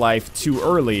Ankh life too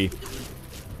early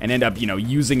and end up, you know,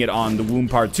 using it on the Womb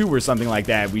Part 2 or something like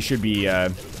that, we should be,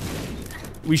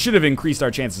 we should have increased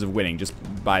our chances of winning just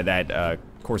by that,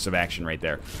 course of action right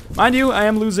there. Mind you, I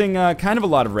am losing, kind of a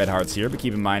lot of red hearts here, but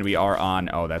keep in mind we are on...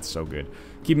 Oh, that's so good.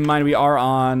 Keep in mind we are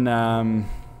on,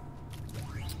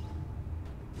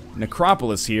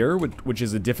 Necropolis here, which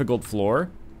is a difficult floor.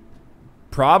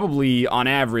 Probably, on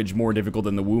average, more difficult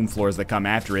than the womb floors that come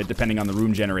after it, depending on the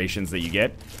room generations that you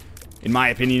get. In my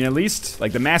opinion, at least.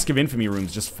 Like, the Mask of Infamy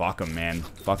rooms, just fuck them, man.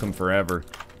 Fuck them forever.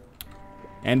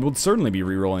 And we'll certainly be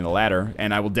re-rolling the ladder,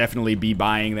 and I will definitely be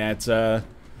buying that,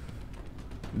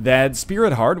 that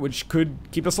Spirit Heart, which could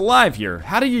keep us alive here.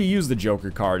 How do you use the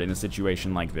Joker card in a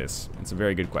situation like this? It's a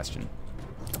very good question.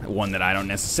 One that I don't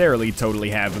necessarily totally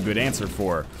have a good answer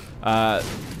for. I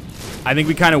think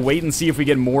we kind of wait and see if we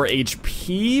get more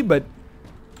HP, but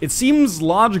it seems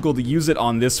logical to use it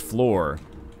on this floor.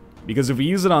 Because if we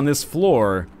use it on this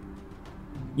floor,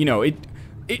 you know,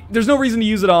 there's no reason to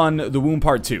use it on the Womb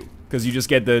Part 2, because you just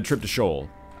get the trip to Sheol.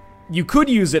 You could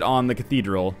use it on the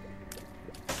Cathedral.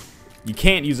 You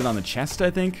can't use it on the chest, I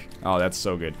think. Oh, that's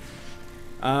so good.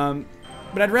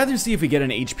 But I'd rather see if we get an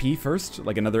HP first,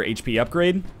 like another HP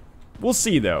upgrade. We'll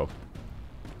see, though.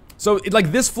 So,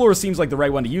 like, this floor seems like the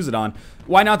right one to use it on.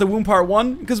 Why not the Womb Part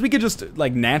 1? Because we could just,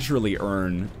 like, naturally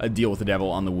earn a deal with the devil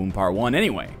on the Womb Part 1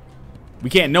 anyway. We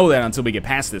can't know that until we get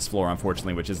past this floor,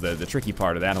 unfortunately, which is the tricky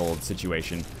part of that whole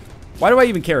situation. Why do I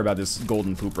even care about this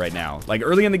golden poop right now? Like,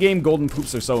 early in the game, golden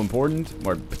poops are so important,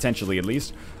 or potentially at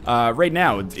least. Right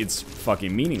now, it's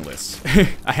fucking meaningless.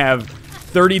 I have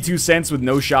 32 cents with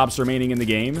no shops remaining in the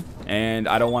game, and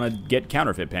I don't want to get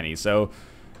counterfeit pennies, so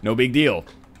no big deal.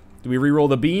 Do we reroll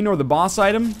the bean or the boss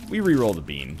item? We reroll the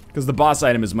bean, because the boss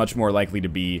item is much more likely to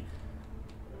be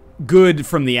good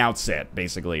from the outset,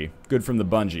 basically. Good from the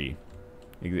bungee,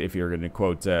 if you're going to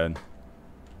quote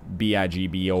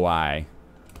B-I-G-B-O-I.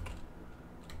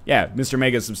 Yeah, Mr.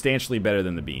 Mega is substantially better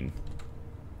than the bean.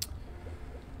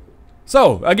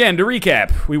 So, again, to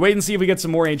recap, we wait and see if we get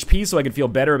some more HP so I can feel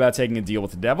better about taking a deal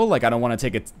with the devil. Like, I don't want to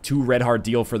take a 2 red heart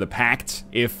deal for the Pact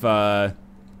if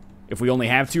we only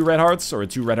have 2 red hearts, or a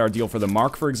 2 red heart deal for the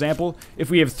Mark, for example.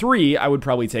 If we have 3, I would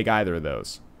probably take either of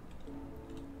those.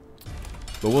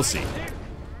 But we'll see.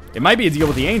 It might be a deal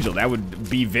with the Angel. That would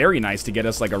be very nice to get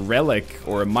us, like, a Relic,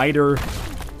 or a Mitre,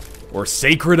 or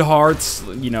Sacred Hearts,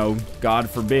 you know, God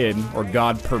forbid, or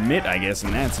God permit, I guess,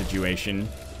 in that situation.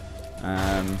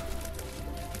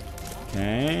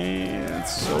 Okay,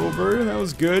 that's over. That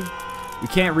was good. We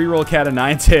can't reroll Cat of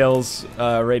Nine Tails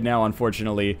right now,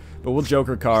 unfortunately, but we'll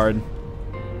Joker card,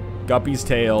 Guppy's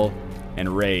Tail,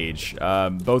 and Rage.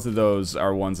 Both of those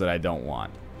are ones that I don't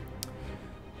want.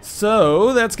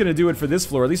 So, that's going to do it for this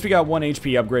floor. At least we got 1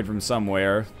 HP upgrade from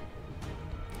somewhere.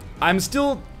 I'm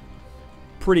still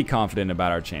pretty confident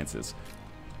about our chances.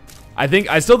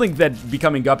 I still think that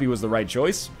becoming Guppy was the right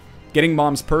choice. Getting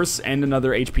Mom's Purse and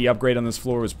another HP upgrade on this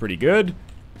floor was pretty good.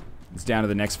 It's down to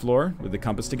the next floor with the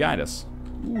compass to guide us.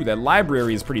 Ooh, that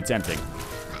library is pretty tempting.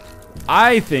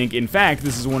 I think, in fact,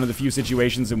 this is one of the few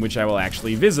situations in which I will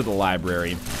actually visit the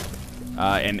library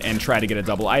and try to get a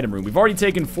double item room. We've already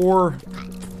taken four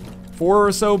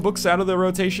or so books out of the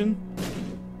rotation.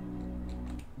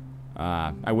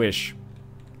 I wish.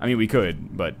 I mean, we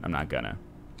could, but I'm not gonna.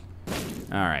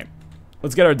 Alright.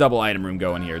 Let's get our double item room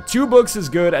going here. 2 books is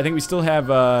good. I think we still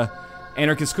have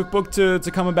Anarchist Cookbook to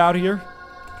come about here.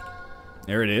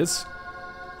 There it is.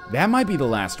 That might be the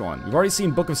last one. We've already seen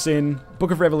Book of Sin.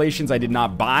 Book of Revelations I did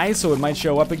not buy, so it might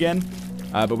show up again.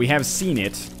 But we have seen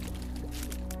it.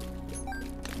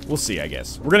 We'll see, I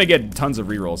guess. We're gonna get tons of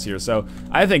rerolls here, so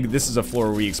I think this is a floor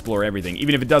where we explore everything.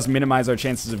 Even if it does minimize our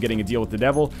chances of getting a deal with the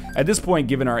devil, at this point,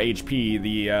 given our HP,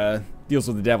 the deals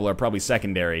with the devil are probably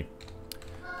secondary.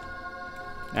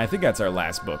 And I think that's our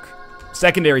last book.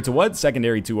 Secondary to what?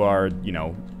 Secondary to our, you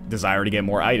know, desire to get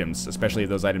more items, especially if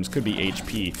those items could be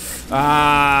HP.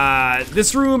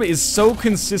 This room is so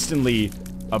consistently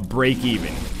a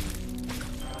break-even.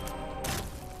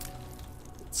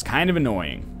 It's kind of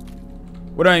annoying.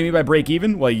 What do I mean by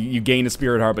break-even? Well, you gain a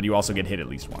Spirit Heart, but you also get hit at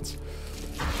least once.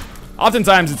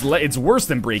 Oftentimes, it's worse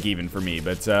than break-even for me,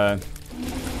 but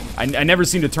I never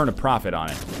seem to turn a profit on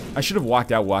it. I should have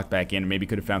walked back in, and maybe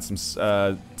could have found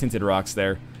some tinted rocks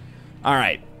there.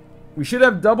 Alright. We should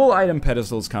have double item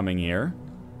pedestals coming here.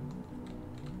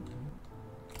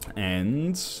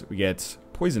 And we get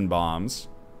poison bombs.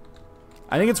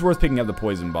 I think it's worth picking up the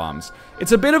poison bombs.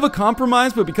 It's a bit of a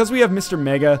compromise, but because we have Mr.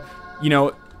 Mega, you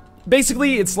know,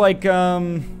 basically it's like,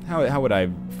 how would I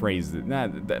phrase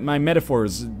it? My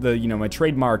metaphors, my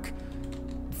trademark,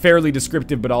 fairly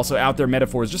descriptive but also out there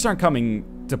metaphors just aren't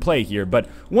coming to play here. But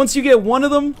once you get one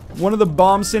of them, one of the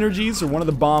bomb synergies or one of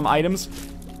the bomb items,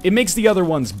 it makes the other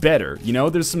ones better, you know?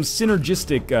 There's some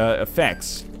synergistic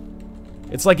effects.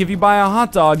 It's like if you buy a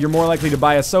hot dog, you're more likely to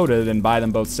buy a soda than buy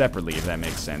them both separately, if that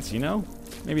makes sense, you know?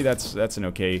 Maybe that's an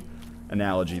okay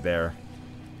analogy there.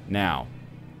 Now,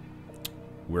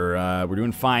 we're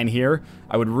doing fine here.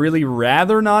 I would really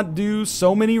rather not do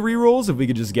so many rerolls. If we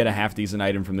could just get a half-decent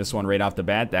item from this one right off the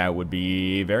bat, that would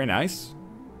be very nice.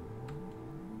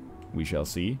 We shall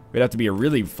see. It'd have to be a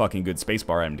really fucking good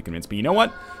spacebar item to convince me. You know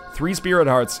what? 3 Spirit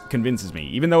Hearts convinces me,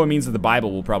 even though it means that the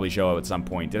Bible will probably show up at some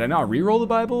point. Did I not reroll the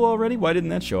Bible already? Why didn't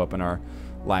that show up in our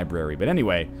library? But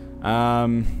anyway,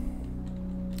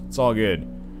 it's all good.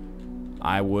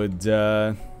 I would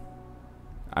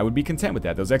be content with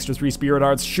that. Those extra 3 Spirit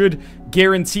Hearts should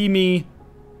guarantee me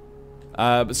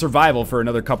survival for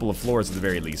another couple of floors at the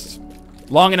very least.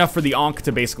 Long enough for the Ankh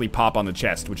to basically pop on the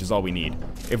chest, which is all we need.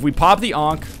 If we pop the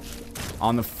Ankh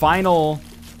on the final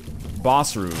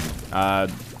boss room,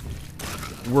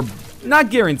 we're not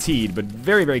guaranteed, but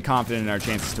very, very confident in our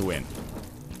chances to win.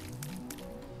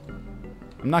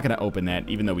 I'm not going to open that,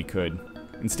 even though we could.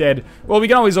 Instead, well, we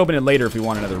can always open it later if we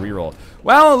want another reroll.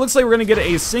 Well, it looks like we're going to get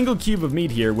a single cube of meat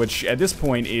here, which at this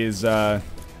point is kind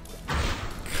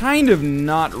of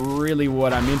not really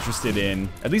what I'm interested in.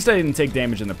 At least I didn't take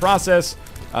damage in the process.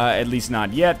 At least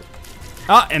not yet.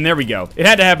 Ah, and there we go. It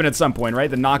had to happen at some point, right?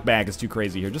 The knockback is too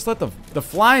crazy here. Just let the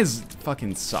flies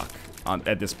fucking suck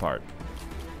at this part.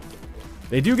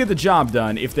 They do get the job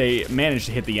done if they manage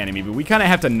to hit the enemy, but we kind of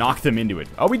have to knock them into it.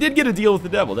 Oh, we did get a deal with the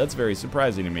devil. That's very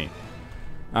surprising to me.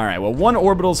 Alright, well, 1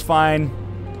 orbital's fine.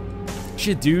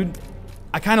 Shit, dude.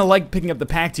 I kind of like picking up the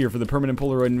pact here for the permanent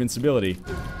Polaroid invincibility.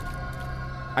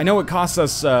 I know it costs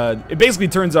us, it basically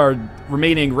turns our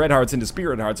remaining red hearts into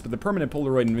spirit hearts, but the permanent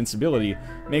Polaroid invincibility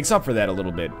makes up for that a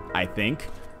little bit, I think.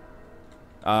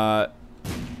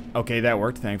 Okay, that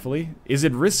worked, thankfully. Is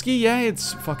it risky? Yeah,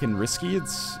 it's fucking risky.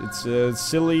 It's a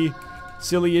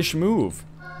silly-ish move.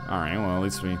 Alright, well, at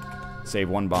least we save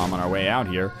 1 bomb on our way out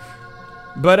here.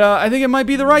 But, I think it might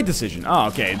be the right decision. Oh,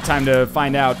 okay, time to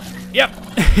find out. Yep.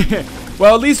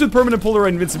 Well, at least with permanent Polaroid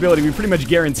invincibility, we pretty much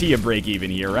guarantee a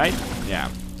break-even here, right? Yeah.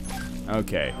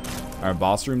 Okay. Our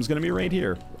boss room's gonna be right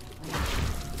here.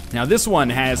 Now, this one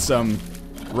has some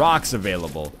rocks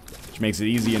available, which makes it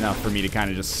easy enough for me to kind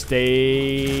of just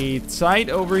stay tight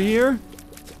over here.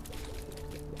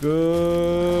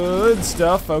 Good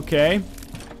stuff, okay.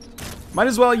 Might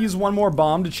as well use 1 more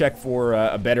bomb to check for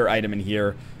a better item in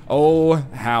here. Oh,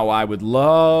 how I would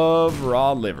love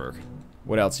raw liver.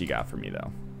 What else you got for me,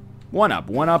 though? 1-up.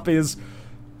 1-up is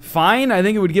fine. I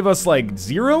think it would give us, like,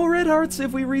 0 red hearts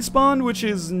if we respawn, which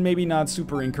is maybe not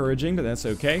super encouraging, but that's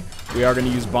okay. We are going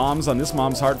to use bombs on this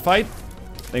Mom's Heart fight.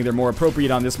 I think they're more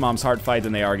appropriate on this Mom's Heart fight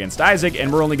than they are against Isaac,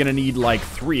 and we're only going to need, like,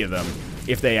 3 of them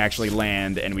if they actually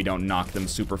land and we don't knock them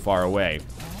super far away.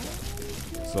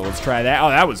 So let's try that. Oh,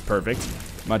 that was perfect.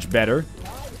 Much better.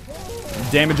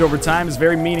 Damage over time is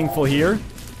very meaningful here.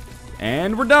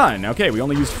 And we're done. Okay, we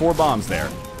only used 4 bombs there.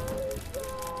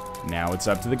 Now it's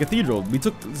up to the cathedral. We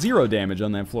took 0 damage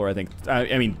on that floor, I think.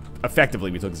 I mean,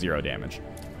 effectively, we took 0 damage.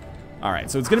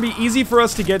 Alright, so it's going to be easy for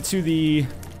us to get to the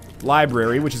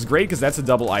library, which is great because that's a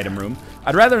double item room.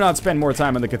 I'd rather not spend more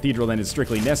time on the cathedral than is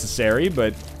strictly necessary,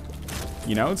 but,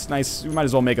 you know, it's nice. We might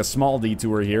as well make a small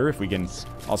detour here if we can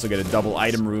also get a double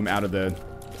item room out of the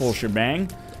whole shebang.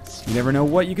 You never know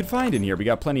what you could find in here. We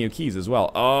got plenty of keys as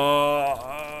well.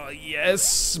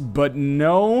 Yes, but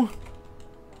no.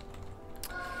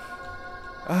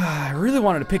 I really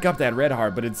wanted to pick up that red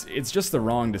heart, but it's just the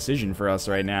wrong decision for us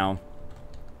right now.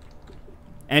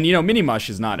 And, you know, Mini Mush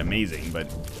is not amazing, but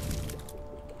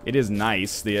it is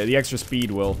nice. The extra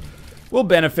speed will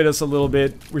benefit us a little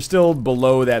bit. We're still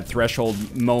below that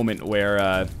threshold moment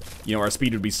where, you know, our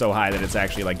speed would be so high that it's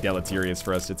actually, like, deleterious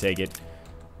for us to take it.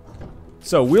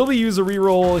 So, will we use a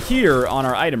reroll here on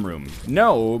our item room?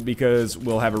 No, because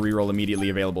we'll have a reroll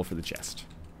immediately available for the chest.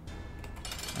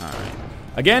 Alright.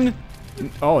 Again,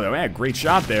 oh, man, great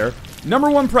shot there.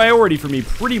 Number 1 priority for me,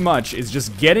 pretty much, is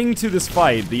just getting to this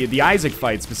fight, the Isaac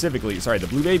fight specifically, sorry, the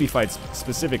Blue Baby fight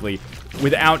specifically,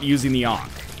 without using the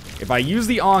Ankh. If I use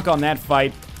the Ankh on that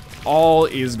fight, all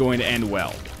is going to end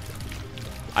well.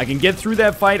 I can get through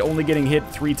that fight only getting hit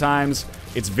 3 times.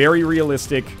 It's very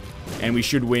realistic. And we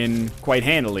should win quite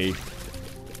handily.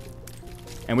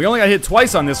 And we only got hit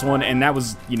twice on this one, and that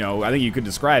was, you know, I think you could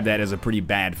describe that as a pretty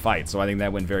bad fight. So I think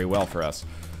that went very well for us.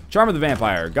 Charm of the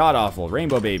Vampire, god-awful,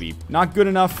 Rainbow Baby, not good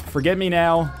enough, Forget Me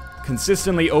Now,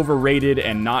 consistently overrated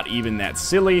and not even that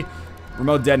silly.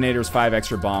 Remote Detonators, 5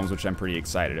 extra bombs, which I'm pretty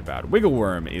excited about. Wiggle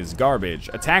Worm is garbage.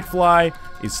 Attack Fly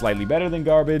is slightly better than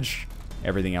garbage.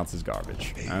 Everything else is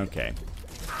garbage. Okay.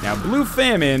 Now, Blue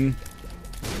Famine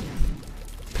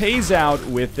pays out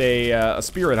with a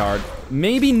Spirit Heart.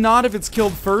 Maybe not if it's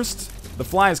killed first. The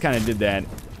Flies kind of did that.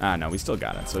 Ah, no, we still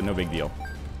got it, so no big deal.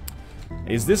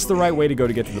 Is this the right way to go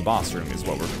to get to the boss room is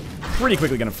what we're pretty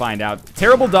quickly going to find out.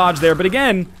 Terrible dodge there, but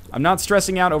again, I'm not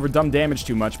stressing out over dumb damage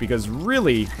too much because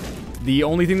really, the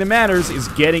only thing that matters is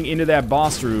getting into that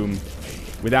boss room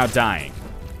without dying.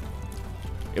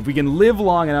 If we can live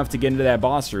long enough to get into that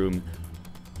boss room,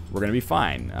 we're going to be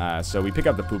fine. So we pick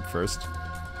up the poop first.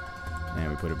 And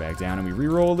we put it back down and we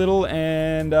reroll a little.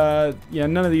 And, yeah,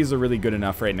 none of these are really good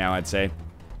enough right now, I'd say.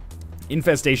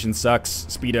 Infestation sucks.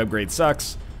 Speed upgrade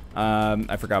sucks.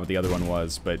 I forgot what the other one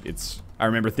was, but I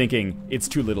remember thinking it's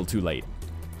too little too late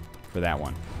for that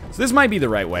one. So this might be the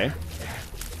right way.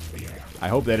 I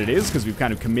hope that it is, because we've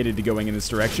kind of committed to going in this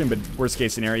direction, but worst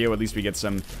case scenario, at least we get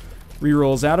some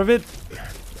rerolls out of it.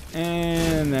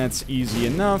 And that's easy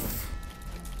enough.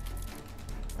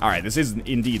 Alright, this is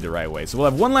indeed the right way. So we'll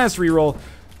have one last reroll.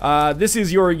 This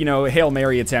is your, you know, Hail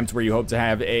Mary attempt where you hope to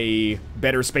have a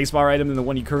better spacebar item than the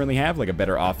one you currently have, like a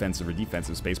better offensive or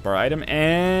defensive spacebar item.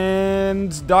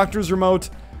 And Doctor's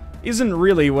Remote isn't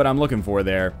really what I'm looking for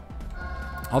there.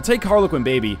 I'll take Harlequin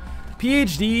Baby.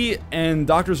 PhD and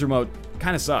Doctor's Remote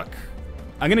kind of suck.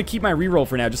 I'm going to keep my reroll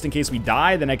for now, just in case we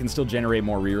die, then I can still generate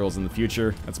more rerolls in the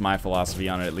future. That's my philosophy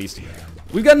on it, at least.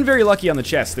 We've gotten very lucky on the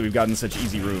chest that we've gotten such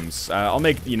easy rooms. I'll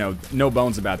make, you know, no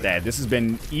bones about that. This has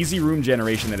been easy room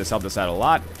generation that has helped us out a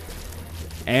lot.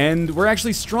 And we're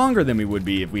actually stronger than we would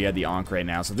be if we had the Ankh right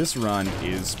now. So this run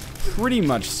is pretty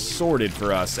much sorted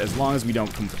for us, as long as we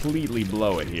don't completely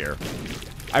blow it here.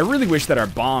 I really wish that our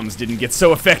bombs didn't get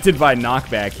so affected by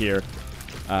knockback here.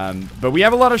 But we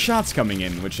have a lot of shots coming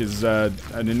in, which is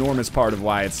an enormous part of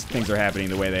why things are happening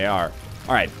the way they are.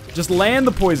 Alright, just land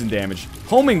the poison damage.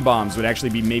 Homing bombs would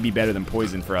actually be maybe better than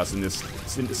poison for us in this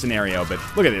scenario, but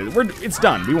look at it. It's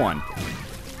done. We won.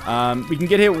 We can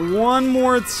get hit one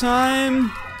more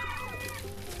time.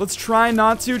 Let's try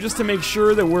not to, just to make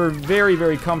sure that we're very,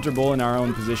 very comfortable in our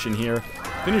own position here.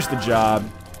 Finish the job.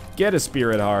 Get a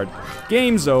Spirit Heart.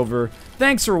 Game's over.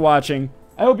 Thanks for watching.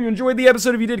 I hope you enjoyed the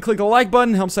episode. If you did, click the like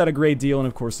button. Helps out a great deal. And,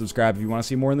 of course, subscribe if you want to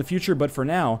see more in the future. But for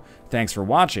now, thanks for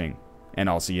watching, and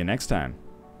I'll see you next time.